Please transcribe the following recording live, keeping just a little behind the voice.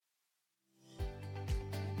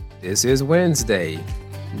This is Wednesday,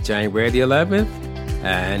 January the 11th,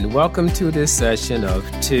 and welcome to this session of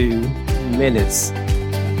 2 Minutes.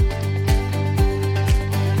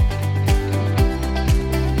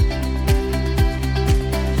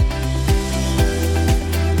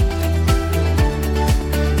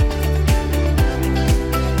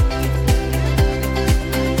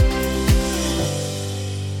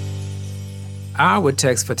 Our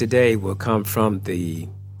text for today will come from the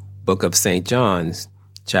book of St. John,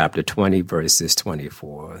 chapter 20, verses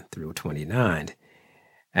 24 through 29.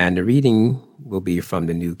 And the reading will be from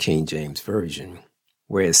the New King James Version,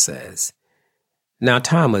 where it says, "Now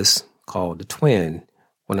Thomas, called the twin,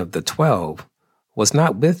 one of the 12, was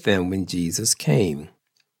not with them when Jesus came.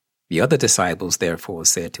 The other disciples therefore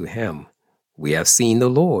said to him, 'We have seen the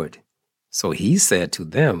Lord.' So he said to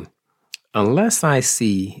them, 'Unless I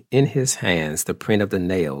see in his hands the print of the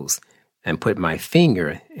nails, and put my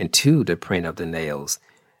finger into the print of the nails,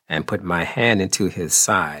 and put my hand into his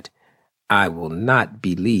side, I will not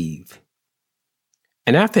believe.'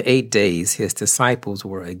 And after 8 days his disciples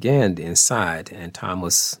were again inside, and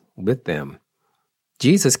Thomas with them.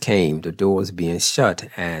 Jesus came, the doors being shut,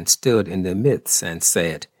 and stood in the midst, and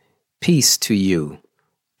said, 'Peace to you.'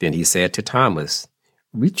 Then he said to Thomas,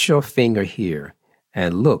 'Reach your finger here,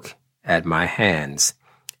 and look at my hands,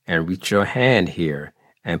 and reach your hand here,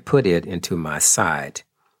 and put it into my side.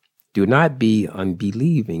 Do not be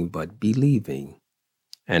unbelieving, but believing.'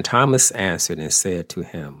 And Thomas answered and said to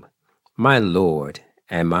him, 'My Lord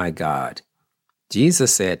and my God.'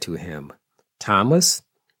 Jesus said to him, 'Thomas,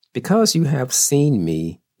 because you have seen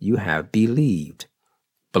me, you have believed.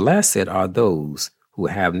 Blessed are those who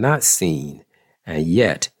have not seen and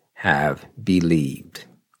yet have believed.'"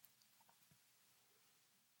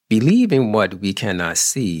 Believing what we cannot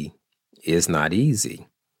see is not easy.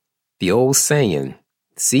 The old saying,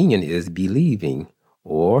 "Seeing is believing,"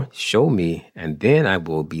 or "show me and then I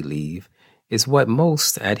will believe," is what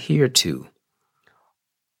most adhere to.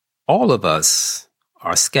 All of us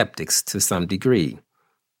are skeptics to some degree,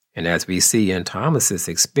 and as we see in Thomas's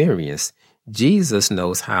experience, Jesus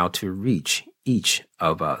knows how to reach each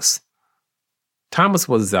of us. Thomas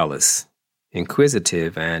was zealous,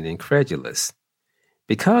 inquisitive, and incredulous.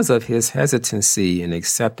 Because of his hesitancy in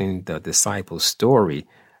accepting the disciples' story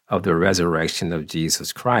of the resurrection of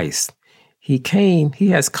Jesus Christ, he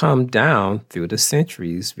has come down through the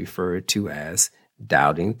centuries referred to as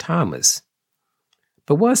Doubting Thomas.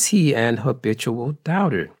 But was he an habitual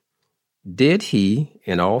doubter? Did he,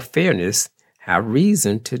 in all fairness, have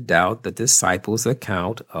reason to doubt the disciples'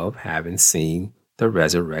 account of having seen the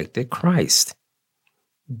resurrected Christ?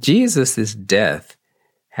 Jesus' death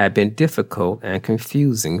had been difficult and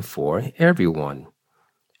confusing for everyone.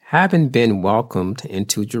 Having been welcomed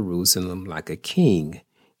into Jerusalem like a king,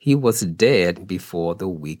 he was dead before the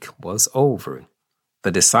week was over.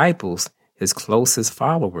 The disciples, his closest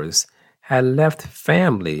followers, had left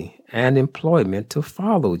family and employment to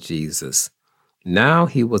follow Jesus. Now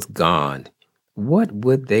he was gone. What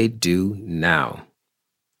would they do now?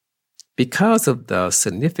 Because of the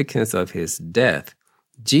significance of his death,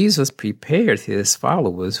 Jesus prepared his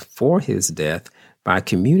followers for his death by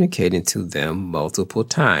communicating to them multiple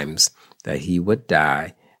times that he would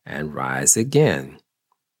die and rise again.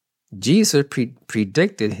 Jesus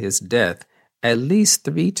predicted his death at least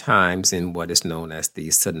 3 times in what is known as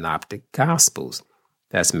the Synoptic Gospels.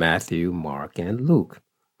 That's Matthew, Mark, and Luke.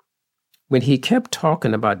 When he kept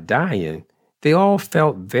talking about dying, they all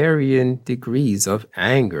felt varying degrees of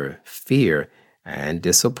anger, fear, and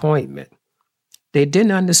disappointment. They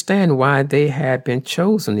didn't understand why they had been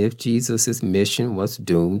chosen if Jesus' mission was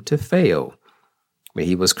doomed to fail. When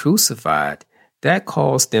he was crucified, that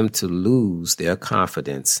caused them to lose their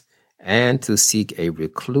confidence and to seek a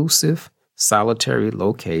reclusive, solitary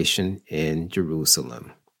location in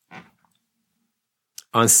Jerusalem.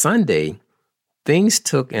 On Sunday, things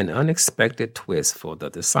took an unexpected twist for the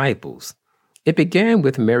disciples. It began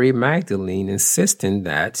with Mary Magdalene insisting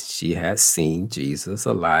that she had seen Jesus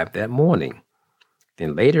alive that morning.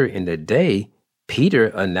 Then later in the day, Peter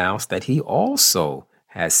announced that he also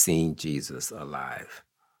had seen Jesus alive.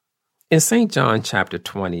 In St. John chapter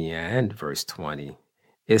 20 and verse 20,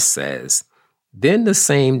 it says, "Then the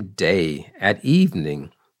same day at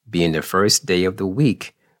evening, being the first day of the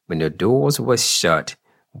week, when the doors were shut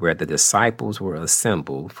where the disciples were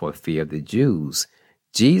assembled for fear of the Jews,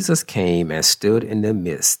 Jesus came and stood in the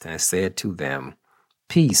midst and said to them,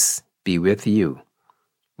 'Peace be with you.'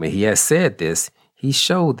 When he had said this, he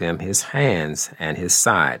showed them his hands and his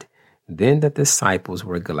side. Then the disciples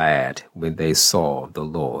were glad when they saw the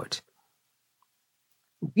Lord."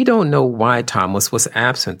 We don't know why Thomas was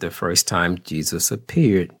absent the first time Jesus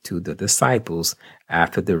appeared to the disciples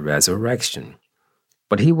after the resurrection,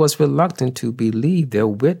 but he was reluctant to believe their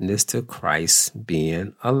witness to Christ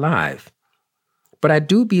being alive. But I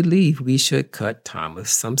do believe we should cut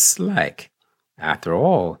Thomas some slack. After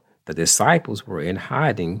all, the disciples were in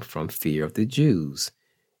hiding from fear of the Jews.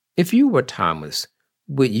 If you were Thomas,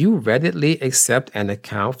 would you readily accept an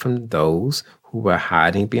account from those who were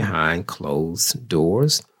hiding behind closed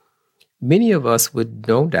doors? Many of us would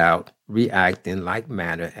no doubt react in like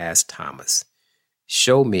manner as Thomas.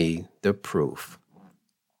 Show me the proof.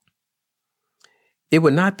 It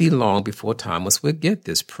would not be long before Thomas would get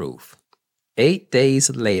this proof. 8 days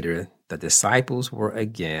later, the disciples were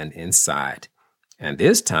again inside, and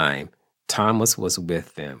this time Thomas was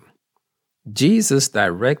with them. Jesus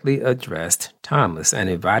directly addressed Thomas and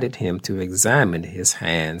invited him to examine his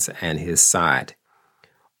hands and his side.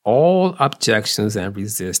 All objections and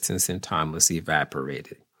resistance in Thomas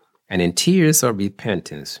evaporated, and in tears of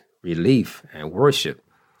repentance, relief, and worship,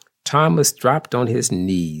 Thomas dropped on his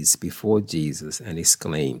knees before Jesus and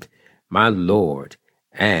exclaimed, "My Lord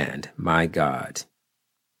and my God."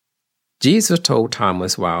 Jesus told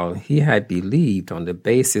Thomas while he had believed on the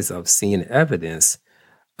basis of seeing evidence,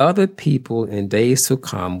 other people in days to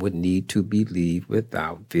come would need to believe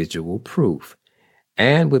without visual proof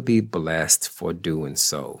and would be blessed for doing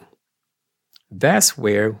so. That's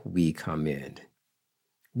where we come in.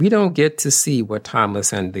 We don't get to see what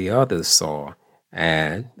Thomas and the others saw,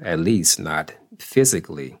 and at least not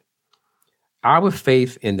physically. Our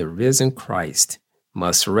faith in the risen Christ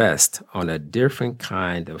must rest on a different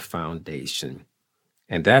kind of foundation,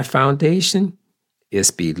 and that foundation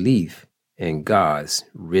is belief in God's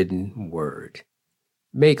written word.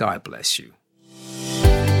 May God bless you.